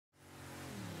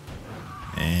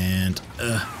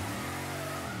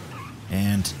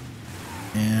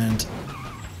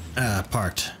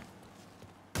Parked.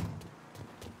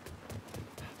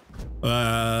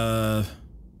 I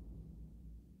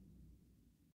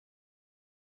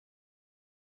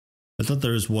thought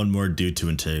there was one more dude to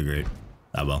integrate.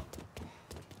 Ah, well.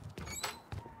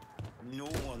 No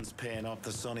one's paying up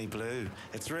the Sonny Blue.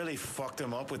 It's really fucked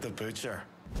him up with the butcher.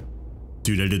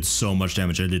 Dude, I did so much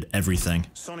damage. I did everything.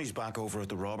 Sonny's back over at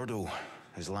the Bordeaux.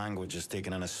 His language has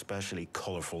taken an especially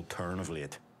colorful turn of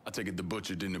late. I take it the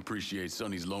butcher didn't appreciate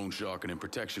Sonny's loan sharking and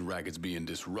protection rackets being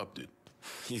disrupted.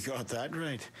 You got that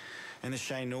right. And the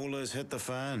Shinolas hit the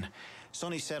fan.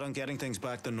 Sonny's set on getting things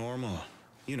back to normal.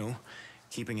 You know,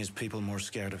 keeping his people more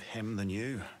scared of him than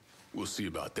you. We'll see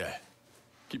about that.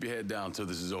 Keep your head down till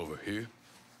this is over, here?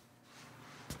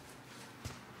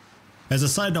 As a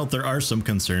side note, there are some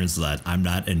concerns that I'm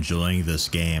not enjoying this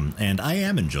game, and I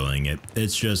am enjoying it.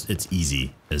 It's just, it's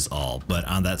easy is all. But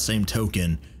on that same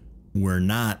token, we're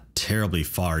not terribly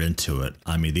far into it.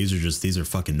 I mean, these are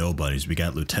fucking nobodies. We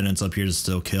got lieutenants up here to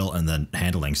still kill, and then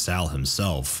handling Sal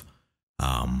himself.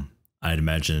 I'd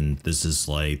imagine this is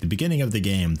like the beginning of the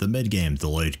game, the mid game, the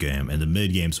late game, and the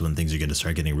mid game's when things are going to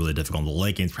start getting really difficult. The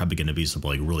late game's probably going to be some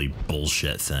like really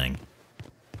bullshit thing.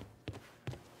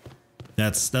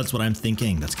 That's what I'm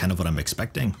thinking. That's kind of what I'm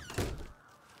expecting.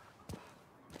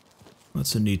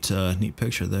 That's a neat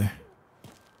picture there.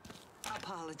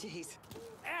 Apologies.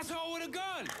 Asshole with a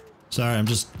gun! Sorry, I'm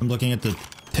looking at the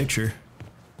picture.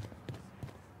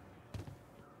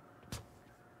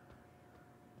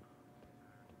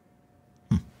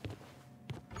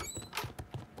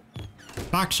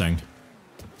 Boxing.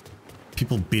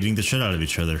 People beating the shit out of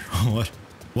each other.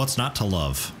 What's not to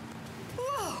love?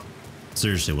 Whoa.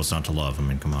 Seriously, what's not to love? I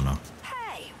mean, come on now.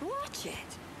 Hey, watch it.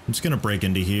 I'm just gonna break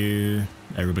into here.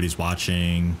 Everybody's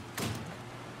watching.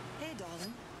 Hey,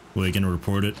 darling. Well, you gonna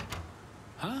report it?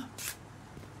 Huh?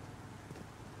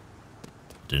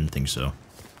 Didn't think so.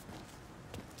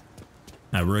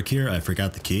 I work here. I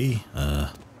forgot the key.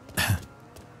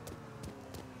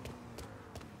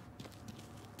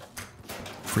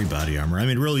 Free body armor. I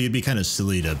mean, really, it'd be kind of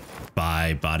silly to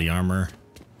buy body armor.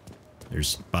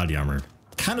 There's body armor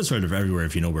kind of sort of everywhere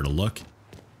if you know where to look.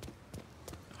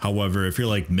 However, if you're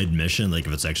like mid-mission, like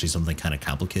if it's actually something kind of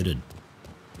complicated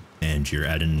and you're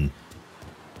at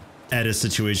a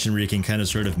situation where you can kind of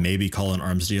sort of maybe call an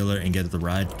arms dealer and get the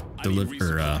ride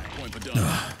delivered,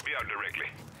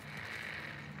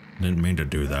 didn't mean to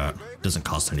do that. Doesn't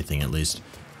cost anything, at least.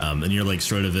 And you're like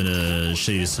sort of in a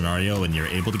shady scenario and you're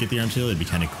able to get the arms dealer, it'd be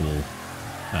kind of cool.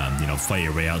 You know, fight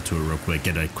your way out to it real quick,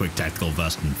 get a quick tactical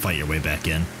vest and fight your way back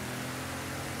in.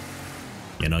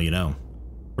 You know.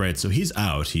 Right, so he's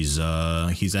out. He's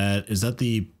at, is that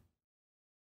the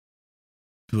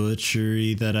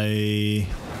butchery that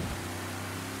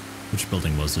which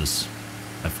building was this?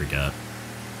 I forgot.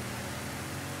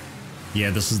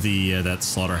 Yeah, this is the, that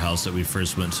slaughterhouse that we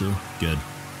first went to. Good.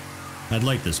 I'd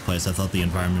like this place. I thought the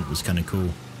environment was kind of cool.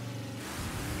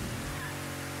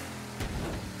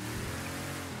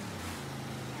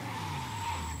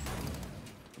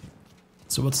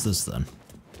 So what's this then?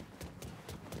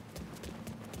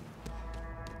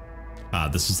 Ah,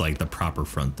 this is like the proper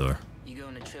front door. You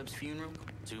going to Chubb's funeral?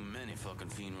 Too many fucking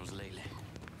funerals lately.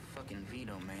 Fucking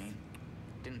Vito, man.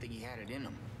 Didn't think he had it in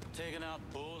him. Taking out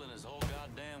Bull and his whole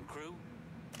goddamn crew.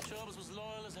 Chubbs was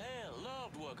loyal as hell.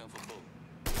 Loved working for Bull.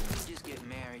 Just get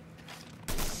married.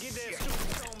 Get that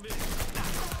stupid stone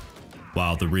bitch.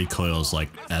 Wow, the recoil is like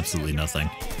absolutely nothing.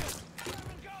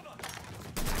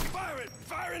 Fire it!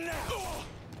 Fire it now!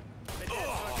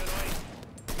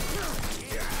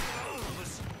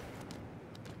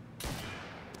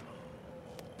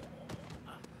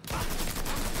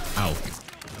 Ow.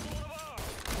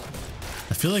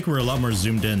 I feel like we're a lot more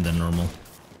zoomed in than normal.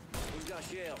 We've got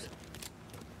shells.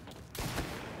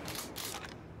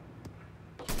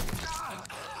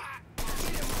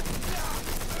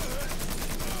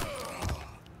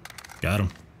 Got him.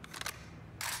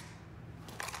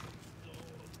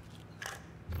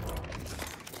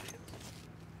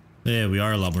 Yeah, we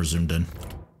are a lot more zoomed in.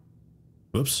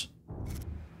 Whoops.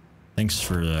 Thanks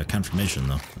for the confirmation,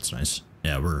 though. That's nice.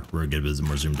 Yeah, we're a good bit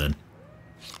more zoomed in.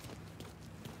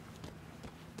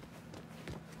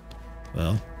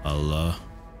 Well, I'll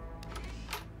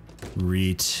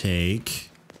retake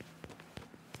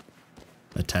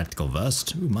a tactical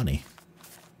vest. Ooh, money.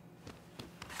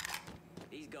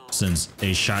 Since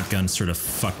a shotgun sort of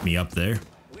fucked me up there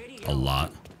a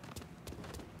lot.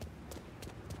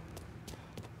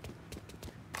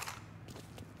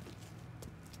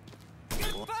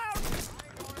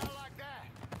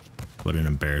 What an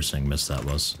embarrassing miss that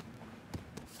was.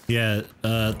 Yeah,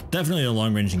 definitely a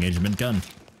long-range engagement gun.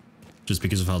 Just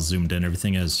because of how zoomed in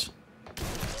everything is.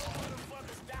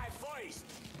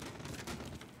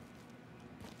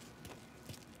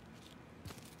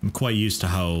 I'm quite used to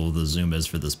how the zoom is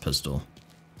for this pistol.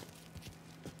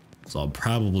 So I'll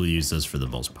probably use this for the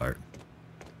most part.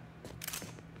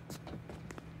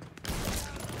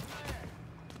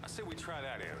 I say we try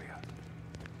that area.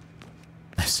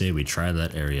 I say we try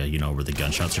that area, you know, where the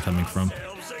gunshots are coming from.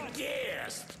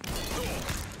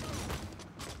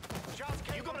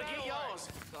 You gonna get yours?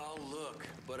 Oh, look,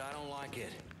 but I don't like it.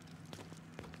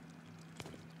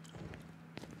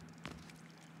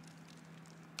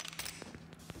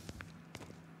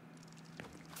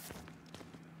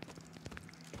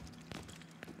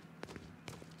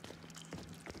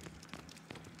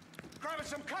 Grabbing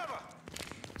some cover.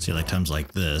 See, like times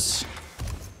like this,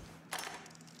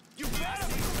 You better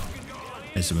be fucking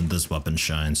going. is when this weapon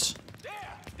shines. There,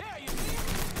 you see?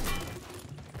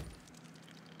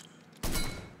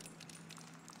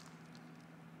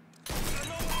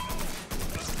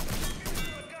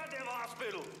 Goddamn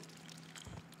hospital.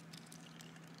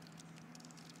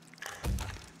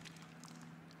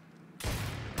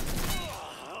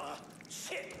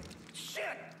 Shit,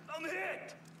 I'm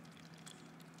hit.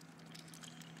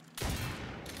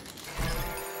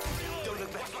 Don't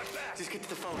look back. Just get to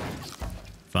the phone.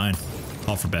 Fine.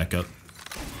 Call for backup.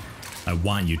 I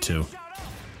want you to. Shut up.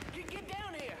 Get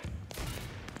down here.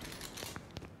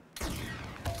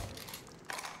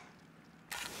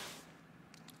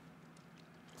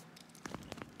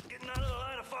 Getting out of the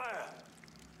line of fire.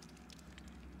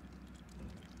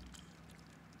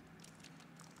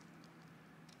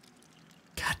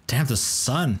 God damn the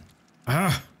sun.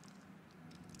 Ah.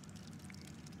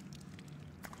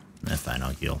 Fine, I'll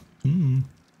heal.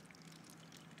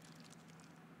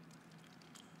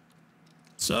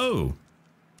 So.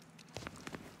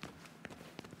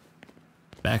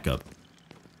 Backup.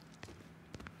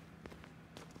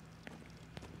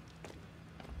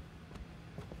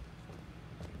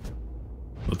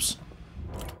 Whoops.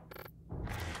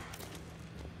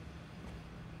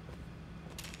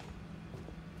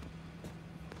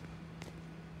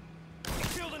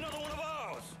 Killed another one of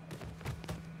ours.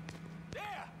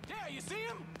 There, you see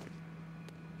him?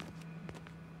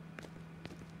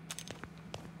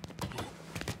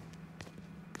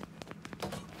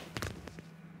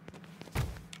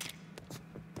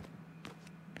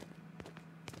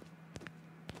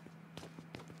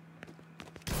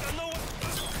 I know what.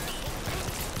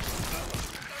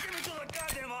 Get me to the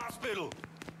goddamn hospital.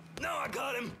 Now I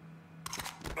got him.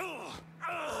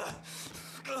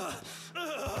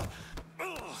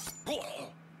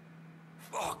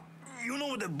 Fuck. You know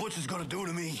what that butcher's gonna do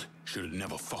to me? Should have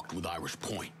never fucked with Irish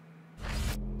Point.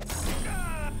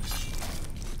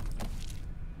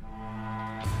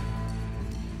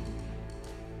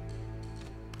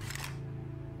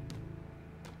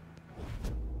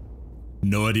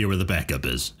 No idea where the backup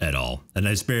is at all. And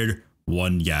I spared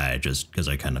one guy just because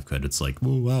I kind of could. It's like,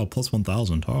 oh, wow, plus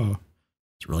 1,000. Oh,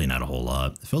 it's really not a whole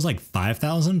lot. It feels like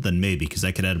 5,000, then maybe, because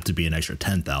that could add up to be an extra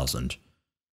 10,000.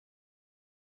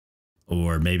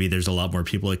 Or maybe there's a lot more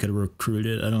people I could have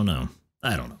recruited. I don't know.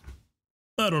 I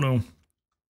don't know.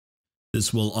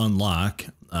 This will unlock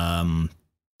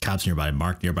cops nearby,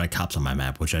 mark nearby cops on my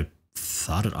map, which I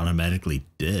thought it automatically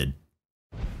did.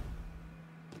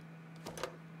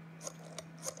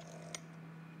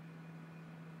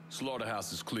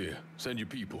 Slaughterhouse is clear. Send your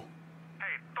people.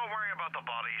 Hey, don't worry about the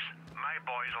bodies. My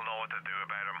boys will know what to do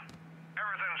about them.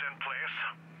 Everything's in place.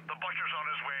 The butcher's on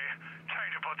his way,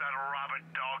 trying to put that rabid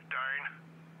dog down.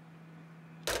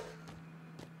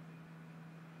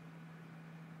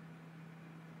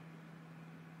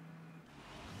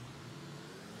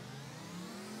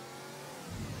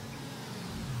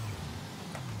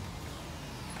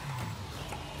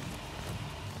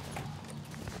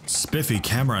 Spiffy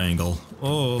camera angle.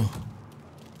 Oh.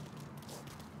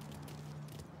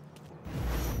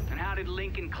 And how did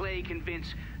Lincoln Clay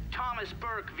convince Thomas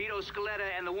Burke, Vito Scaletta,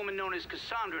 and the woman known as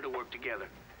Cassandra to work together?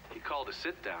 He called a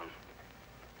sit-down.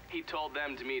 He told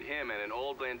them to meet him at an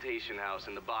old plantation house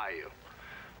in the bayou.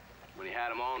 When he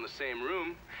had them all in the same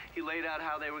room, he laid out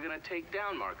how they were going to take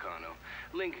down Marcano.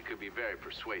 Lincoln could be very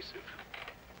persuasive.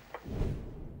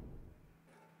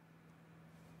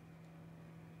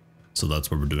 So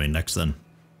that's what we're doing next then.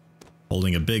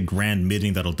 Holding a big grand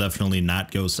meeting that'll definitely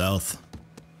not go south.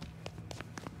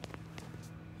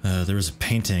 There was a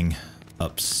painting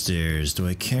upstairs. Do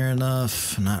I care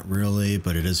enough? Not really,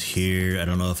 but it is here. I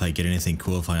don't know if I get anything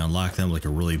cool if I unlock them, like a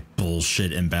really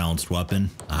bullshit imbalanced weapon.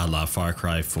 A la Far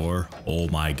Cry 4. Oh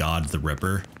my god, the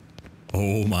Ripper.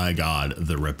 Oh my god,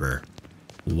 the Ripper.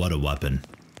 What a weapon.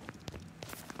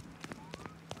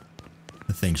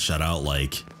 The thing shot out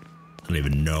like, I don't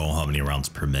even know how many rounds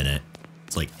per minute.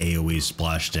 It's like AoE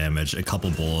splash damage. A couple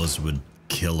bullets would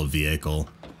kill a vehicle.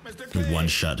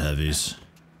 One-shot heavies.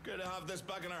 Good to have this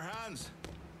back in our hands.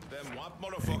 Them WAP There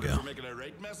you motherfuckers go. are making a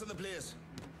right mess of the place.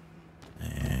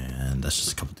 And that's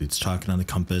just a couple dudes talking on the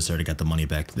compass. Already got the money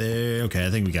back there. Okay, I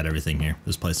think we got everything here.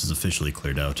 This place is officially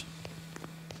cleared out.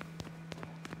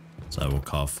 So I will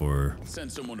call for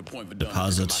Send someone to point for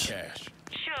deposits. cash.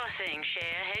 Sure thing, Cher.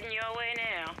 Heading your way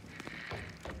now.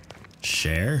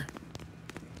 Share?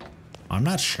 I'm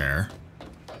not Cher.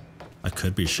 I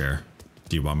could be Cher.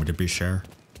 Do you want me to be Cher?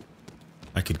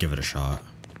 I could give it a shot.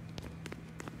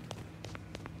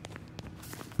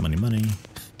 Money, money.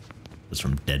 That's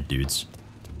from dead dudes.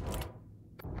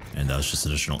 And that was just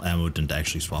additional ammo. Didn't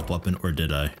actually swap weapon, or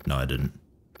did I? No, I didn't.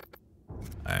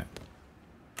 Alright.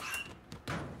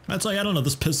 That's like, I don't know,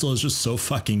 this pistol is just so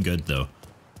fucking good though.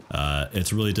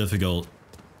 It's really difficult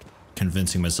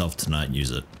convincing myself to not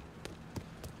use it.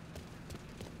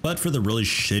 But for the really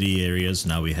shitty areas,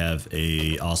 now we have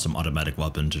a awesome automatic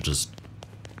weapon to just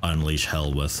unleash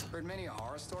hell with. Heard many a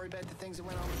horror story about the things that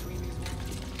went on between these walls.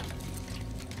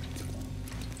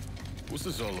 What's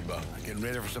this all about? Getting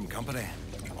ready for some company.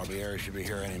 Barbieri should be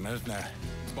here any minute now.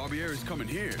 Barbieri's coming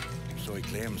here. So he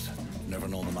claims. Never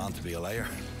known the man to be a liar.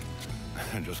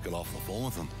 I just got off the phone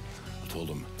with him. I told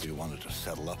him if he wanted to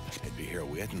settle up, he'd be here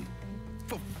waiting.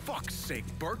 For fuck's sake,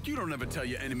 Burke, you don't ever tell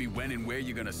your enemy when and where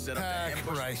you're gonna set up the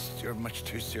ambush. Christ, you're much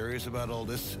too serious about all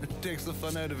this. It takes the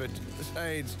fun out of it.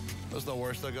 Besides, that's the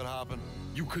worst that could happen.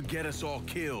 You could get us all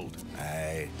killed.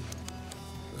 Aye,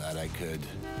 that I could.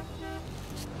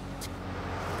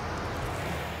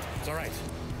 It's all right.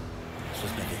 It's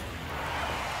just Nicky.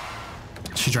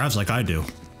 She drives like I do.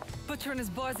 Butcher and his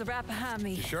boys are right behind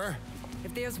me. You sure?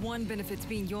 If there's one benefit to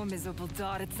being your miserable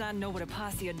dot, it's not know what a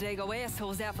posse of Dago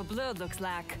assholes out for blood looks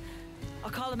like. I'll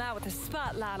call them out with a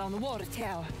spotlight on the water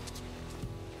tower.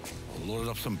 I'll load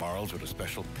up some barrels with a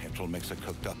special petrol mixer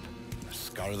cooked up.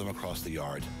 Scatter them across the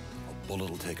yard. A bullet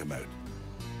will take them out.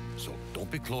 So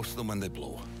don't be close to them when they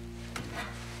blow.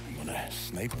 I'm gonna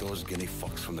snipe those guinea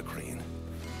fucks from the crane.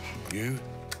 You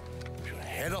should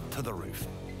head up to the roof.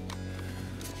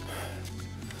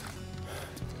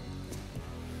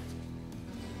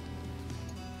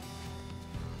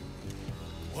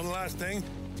 One last thing.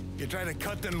 You try to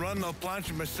cut and run, I'll planch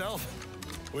it myself.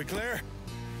 We clear?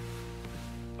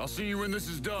 I'll see you when this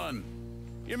is done.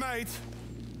 You might.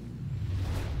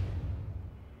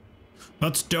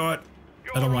 Let's do it.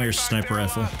 I don't want your sniper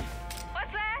rifle.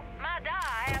 What's that? My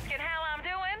die asking how I'm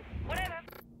doing? Whatever.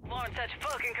 Weren't such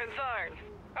fucking concerned.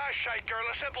 Ah, shite, girl.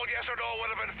 A simple yes or no would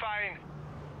have been fine.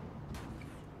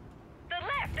 The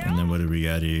left. And then what do we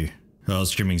got here? Oh,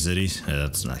 Screaming Cities.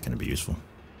 That's not going to be useful.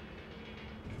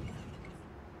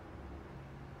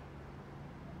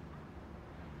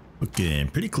 Okay,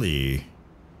 pretty clear.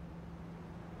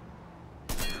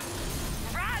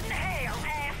 Right in hell,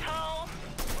 asshole.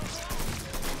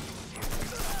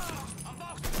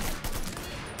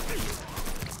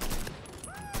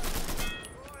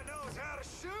 Boy knows how to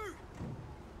shoot.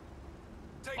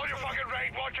 On your fucking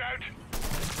right, watch out.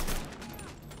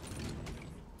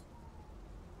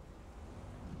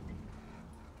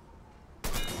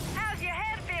 How's your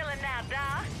head feeling now,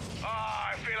 Doc?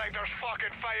 Ah, I feel like there's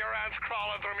fucking fire ants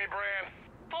crawling through me brain.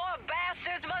 Poor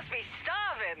bastards must be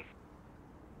starving.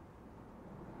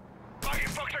 Fucking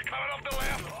fucks are coming up the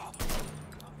left.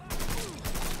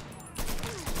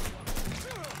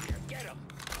 Get him.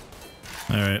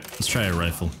 Alright, let's try a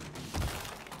rifle.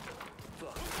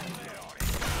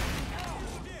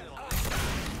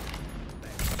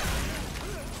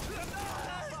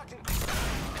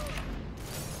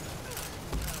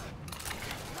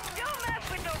 Don't mess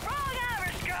with the wrong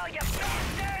Irish girl, you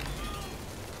bastard!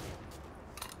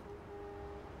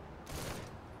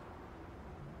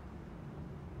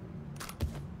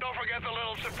 Don't forget the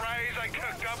little surprise I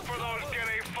cooked up for those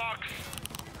guinea fucks.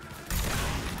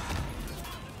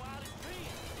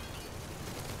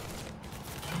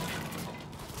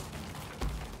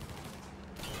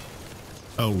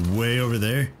 Oh, way over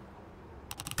there?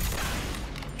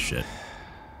 Shit.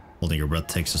 Holding your breath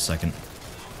takes a second.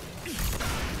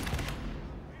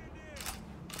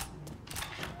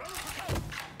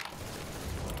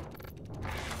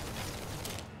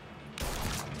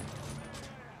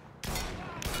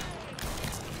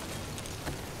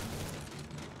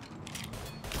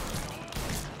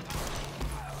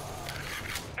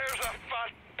 Here's a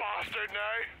fat bastard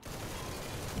now.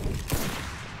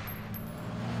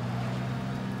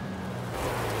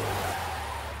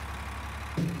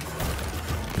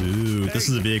 Ooh, this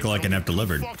is a vehicle I can have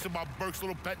delivered. Fucks about Burke's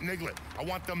little pet Niglet. I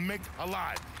want the Mick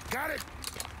alive. Got it?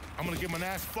 I'm gonna give him an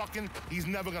ass fucking. He's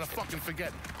never gonna fucking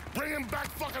forget. Bring him back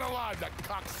fucking alive, that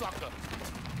cocksucker.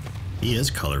 He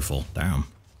is colorful. Damn.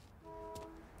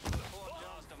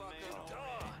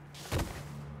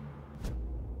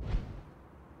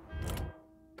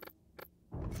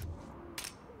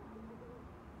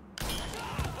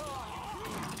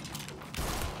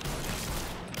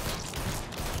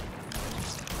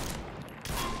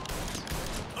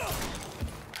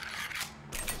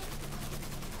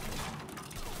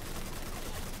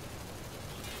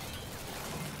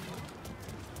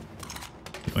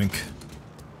 Wink.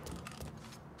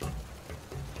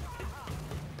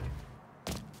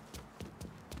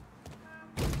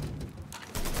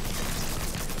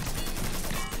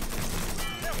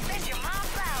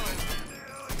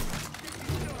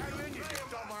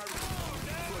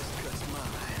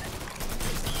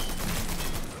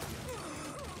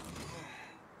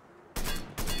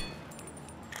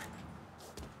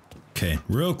 Okay,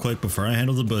 real quick before I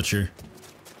handle the butcher.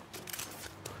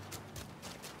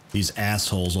 These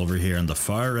assholes over here on the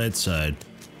far right side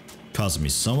causing me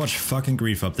so much fucking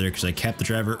grief up there because I capped the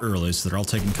driver early, so they're all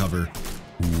taking cover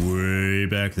way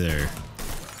back there.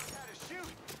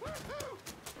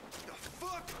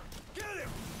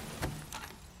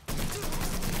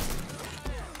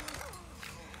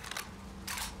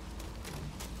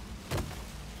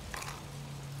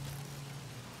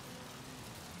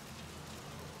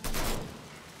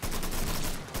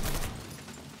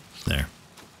 There.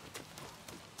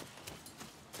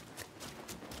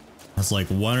 That's like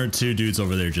one or two dudes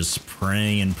over there just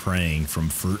praying and praying from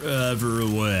forever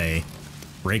away,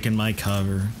 breaking my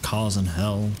cover, causing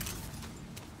hell.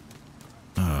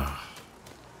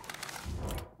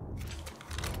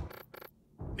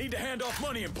 Need to hand off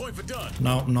money and point for done.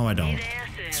 No, I don't.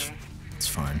 It's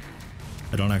fine.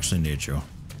 I don't actually need you.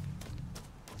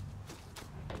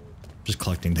 Just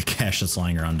collecting the cash that's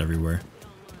lying around everywhere.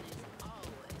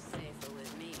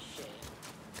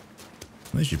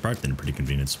 At least you parked in a pretty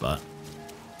convenient spot.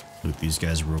 Loot these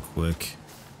guys real quick.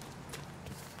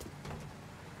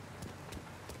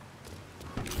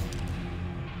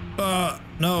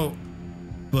 No.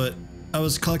 But I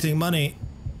was collecting money.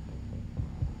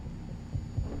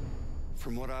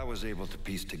 From what I was able to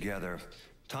piece together,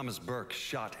 Thomas Burke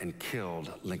shot and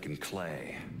killed Lincoln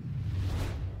Clay.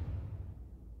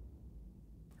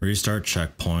 Restart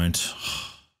checkpoint.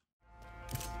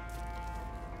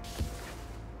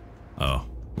 Oh,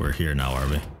 we're here now, are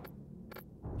we?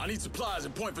 I need supplies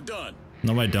and point for done.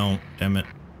 No, I don't. Damn it.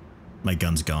 My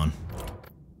gun's gone.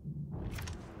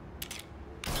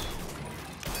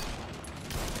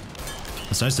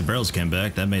 It's nice the barrels came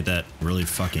back. That made that really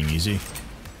fucking easy.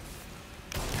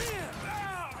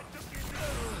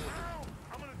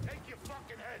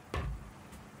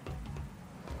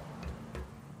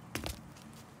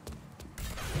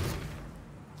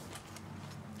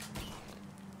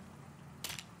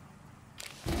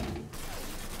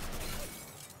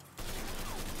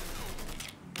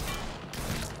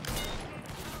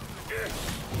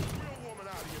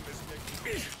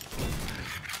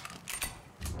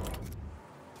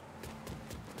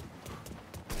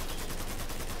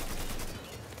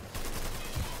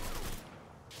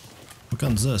 What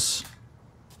gun's this?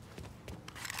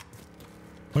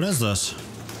 What is this?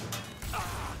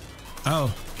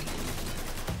 Oh.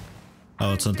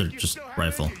 Oh, it's another just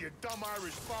rifle.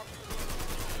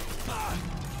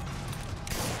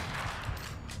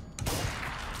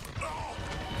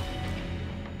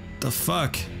 The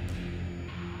fuck?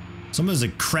 Someone's a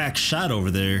crack shot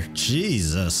over there.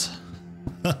 Jesus.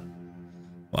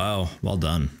 Wow, well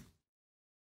done.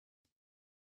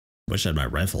 Wish I had my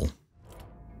rifle.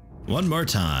 One more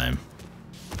time.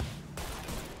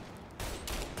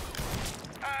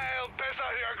 I'll piss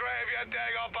on your grave, you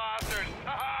dago bastard!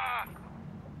 Ha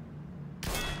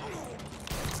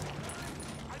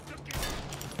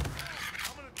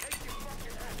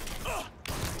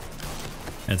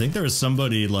I think there was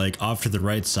somebody like off to the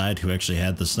right side who actually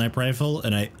had the sniper rifle,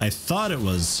 and I thought it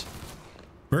was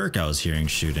Burke I was hearing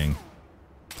shooting.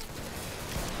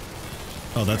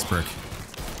 Oh, that's Burke.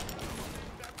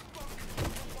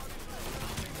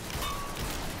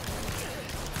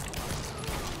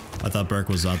 I thought Burke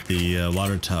was at the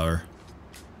water tower.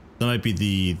 That might be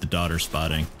the daughter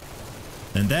spotting.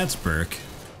 And that's Burke,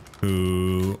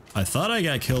 who I thought I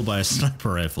got killed by a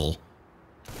sniper rifle.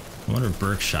 I wonder if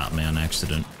Burke shot me on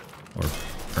accident or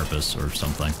purpose or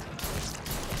something.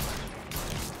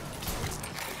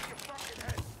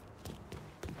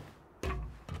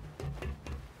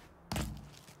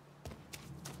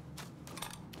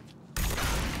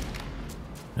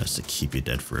 Just to keep you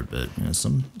dead for a bit. You know,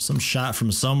 some shot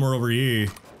from somewhere over here.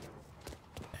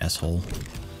 Asshole.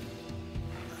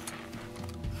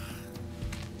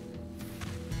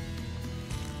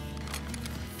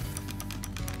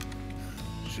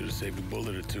 Should have saved a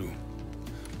bullet or two.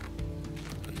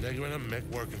 A nigger and a Mick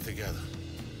working together.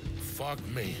 Fuck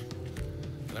me.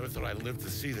 I never thought I'd live to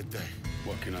see the day.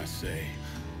 What can I say?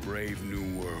 Brave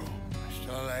new world.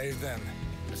 Shall I then?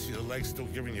 I see the legs still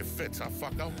giving you fits, huh,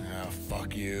 fucko? Ah,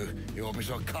 fuck you. You won't be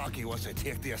so cocky once I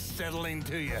take the acetylene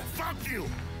to you. Fuck you!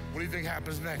 What do you think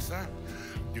happens next, huh?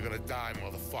 You're gonna die,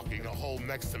 motherfucker. You're gonna hold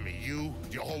next to me. You,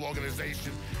 your whole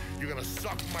organization. You're gonna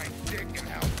suck my dick in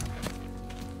hell.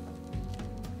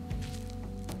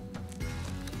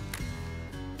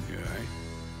 You alright?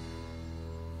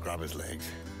 Grab his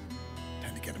legs.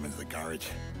 Time to get him into the garage.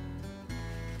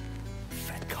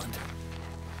 Fat cunt.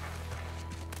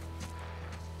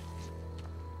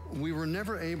 We were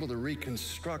never able to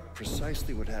reconstruct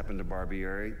precisely what happened to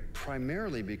Barbieri,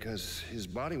 primarily because his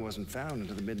body wasn't found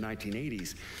until the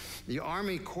mid-1980s. The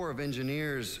Army Corps of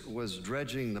Engineers was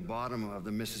dredging the bottom of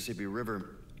the Mississippi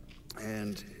River,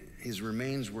 and his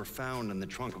remains were found in the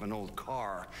trunk of an old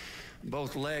car.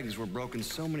 Both legs were broken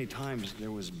so many times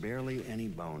there was barely any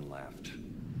bone left.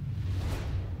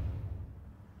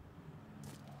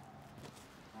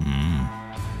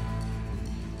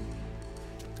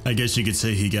 I guess you could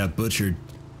say he got butchered.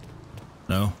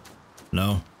 No?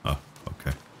 No? Oh,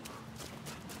 okay.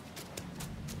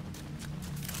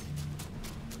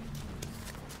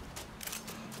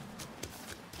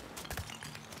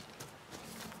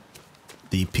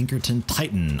 The Pinkerton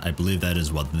Titan, I believe that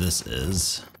is what this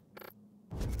is.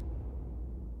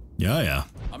 Yeah.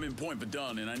 I'm in Point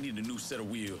Verdun and I need a new set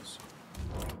of wheels.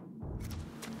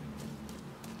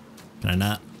 Can I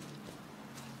not?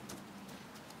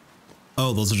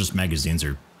 Oh, those are just magazines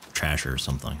or trash or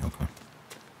something. Okay.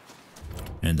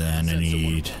 And then I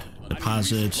need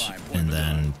deposit and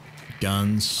then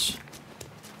guns.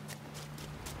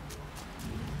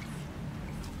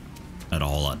 Not a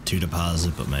whole lot to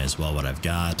deposit, but may as well what I've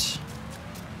got.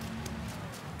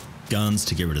 Guns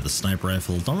to get rid of the sniper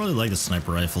rifle. Don't really like the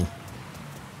sniper rifle.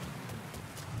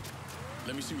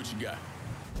 Let me see what you got.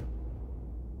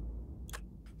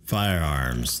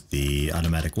 Firearms, the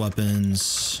automatic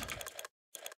weapons.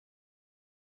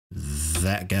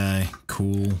 That guy,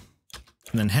 cool. And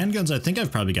then handguns, I think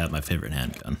I've probably got my favorite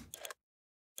handgun.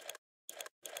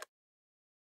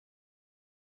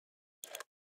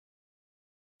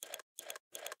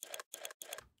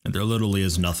 And there literally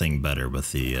is nothing better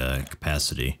with the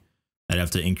capacity. I'd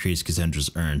have to increase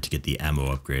Cassandra's earn to get the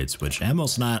ammo upgrades, which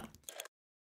ammo's not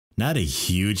a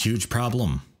huge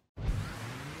problem.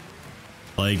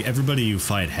 Like, everybody you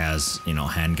fight has, you know,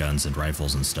 handguns and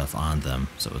rifles and stuff on them,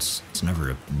 so it's never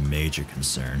a major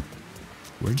concern.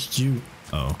 Where did you...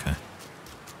 Oh, okay.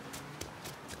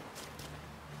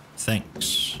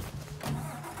 Thanks.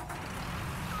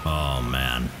 Oh,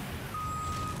 man.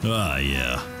 Ah,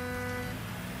 yeah.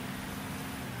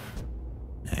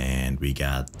 And we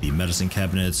got the medicine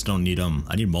cabinets. Don't need them.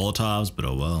 I need Molotovs, but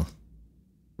oh well.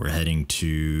 We're heading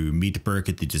to meet Burke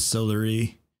at the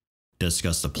distillery.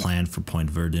 Discuss the plan for Point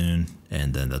Verdun,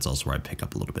 and then that's also where I pick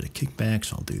up a little bit of kickback,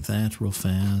 so I'll do that real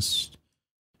fast.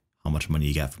 How much money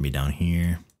you got for me down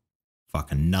here?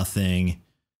 Fucking nothing.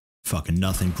 Fucking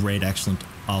nothing. Great, excellent,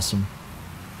 awesome.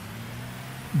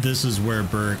 This is where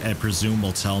Burke, I presume,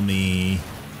 will tell me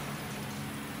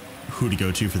who to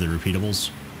go to for the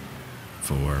repeatables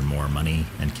for more money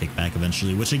and kickback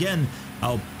eventually, which again,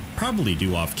 I'll probably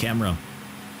do off camera.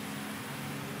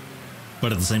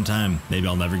 But at the same time, maybe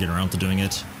I'll never get around to doing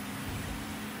it,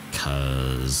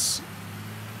 because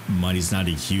money's not a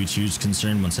huge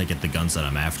concern once I get the guns that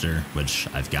I'm after, which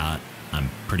I've got. I'm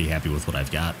pretty happy with what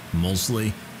I've got,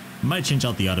 mostly. Might change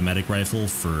out the automatic rifle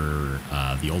for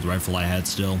the old rifle I had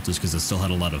still, just because it still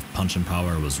had a lot of punch and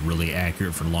power, was really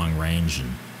accurate for long range,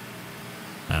 and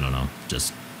I don't know,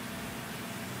 just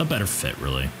a better fit,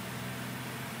 really.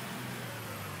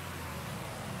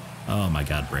 Oh my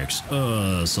god, brakes.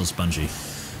 Oh, so spongy.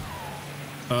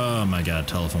 Oh my god,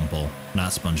 telephone pole.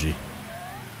 Not spongy.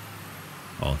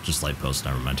 Oh, just light post,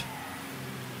 never mind.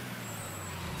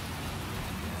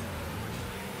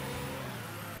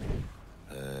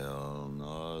 I'll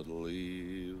not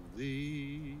leave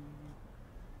thee,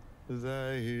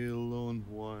 thy lone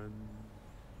one,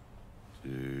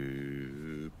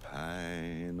 to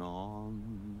pine on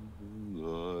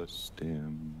the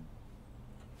stem.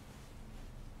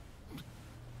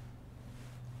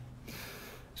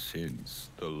 Since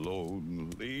the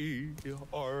lonely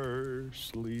are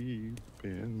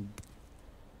sleeping,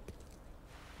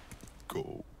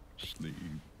 go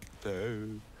sleep thou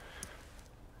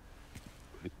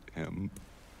him.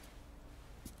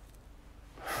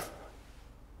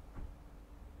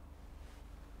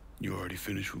 You already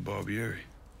finished with Barbieri?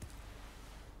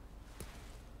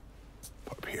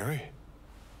 Barbieri?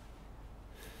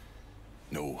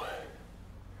 No.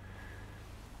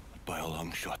 By a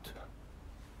long shot.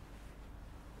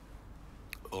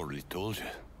 Already told you.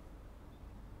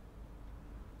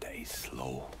 Die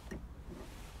slow.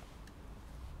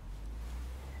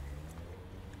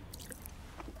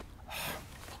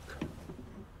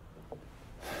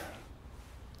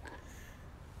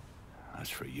 As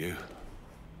for you,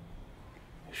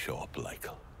 show up like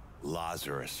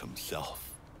Lazarus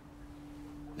himself.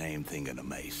 And I'm thinking of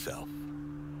myself.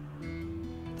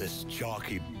 This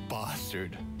jockey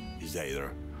bastard is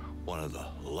either one of the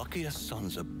luckiest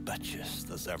sons of bitches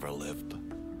that's ever lived,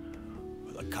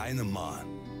 or the kind of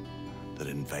man that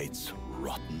invites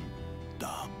rotten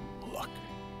damn luck.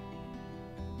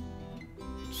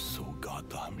 So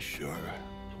goddamn sure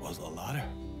it was the latter.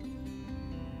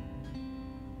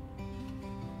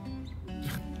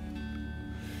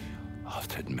 I have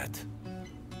to admit,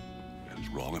 I was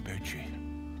wrong about you.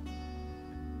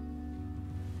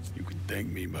 You can thank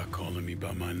me by calling me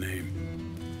by my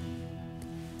name.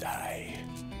 Die.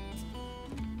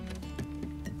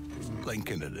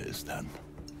 Lincoln it is, then.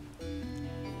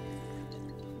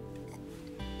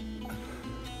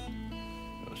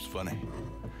 It's funny.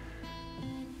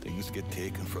 Things get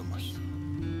taken from us.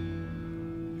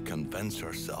 We convince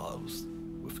ourselves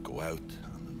we have to go out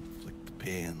and inflict the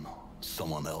pain on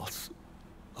someone else.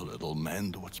 A little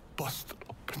mend what's busted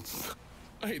up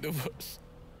inside of us.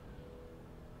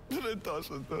 But it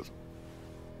doesn't, does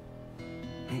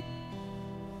it?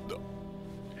 No.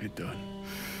 It done.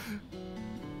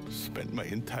 Spent my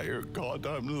entire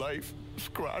goddamn life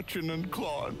scratching and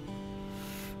clawing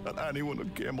at anyone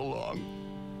that came along.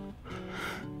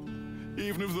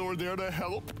 Even if they were there to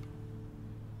help.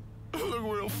 Look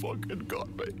where it fucking got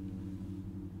me.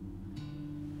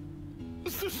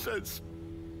 It's the sense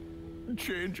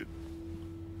changing.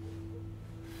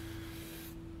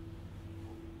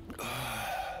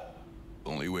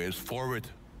 Only way is forward.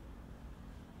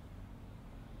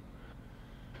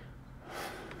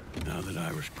 Now that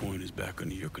Irish Point is back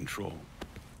under your control,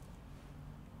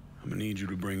 I'm gonna need you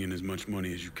to bring in as much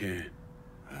money as you can.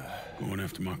 Going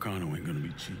after Marcano ain't gonna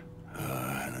be cheap.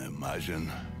 And I imagine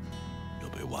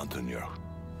you'll be wanting your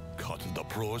cut of the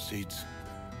proceeds.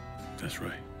 That's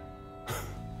right.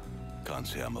 Can't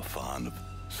say I'm a fan of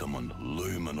someone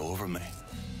looming over me.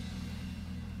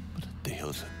 But a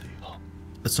deal's a deal.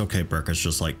 It's okay, Burke. It's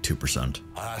just like 2%.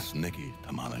 I asked Nikki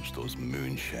to manage those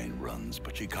moonshine runs,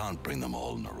 but she can't bring them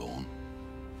all on her own.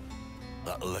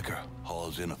 That liquor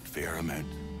hauls in a fair amount.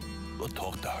 We'll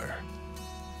talk to her.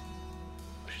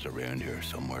 She's around here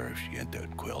somewhere if she ain't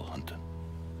out quail hunting.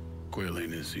 Quail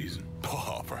ain't in season.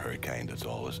 Oh, for her kind, it's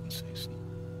always in season.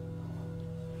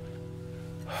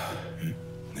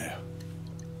 Yeah.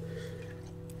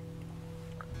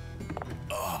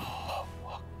 Oh,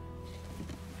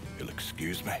 you'll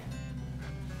excuse me.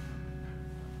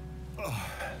 Oh,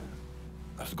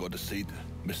 I was going to see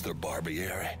Mr.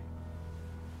 Barbieri.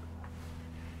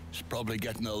 He's probably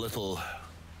getting a little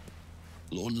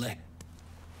lonely.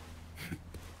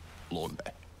 Lonely.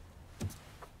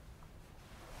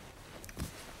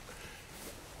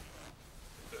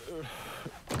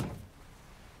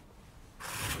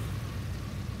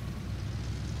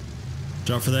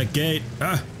 Jump for that gate.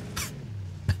 Ah.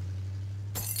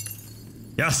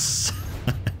 Yes.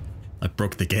 I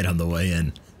broke the gate on the way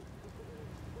in.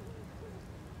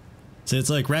 So it's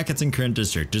like Rackets in current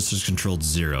district controlled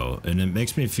 0, and it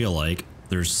makes me feel like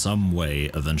there's some way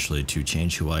eventually to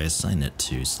change who I assign it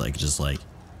to. So like just like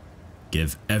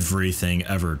give everything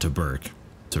ever to Burke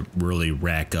to really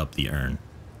rack up the urn.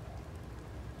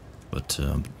 But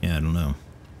yeah, I don't know.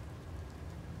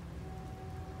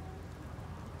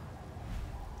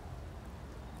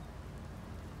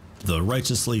 The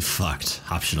righteously fucked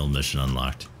optional mission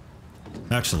unlocked.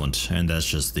 Excellent, and that's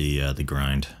just the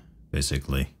grind,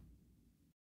 basically.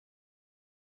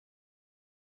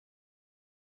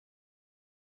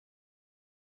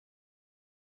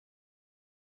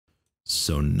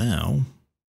 So now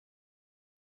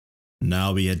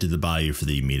we head to the bayou for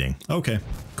the meeting. Okay,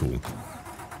 cool.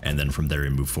 And then from there we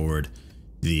move forward.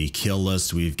 The kill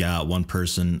list, we've got 1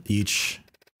 person each.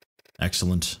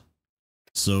 Excellent.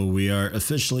 So we are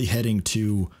officially heading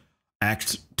to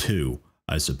Act 2,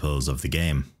 I suppose, of the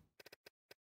game.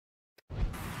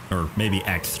 Or maybe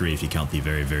Act 3 if you count the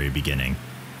very, very beginning.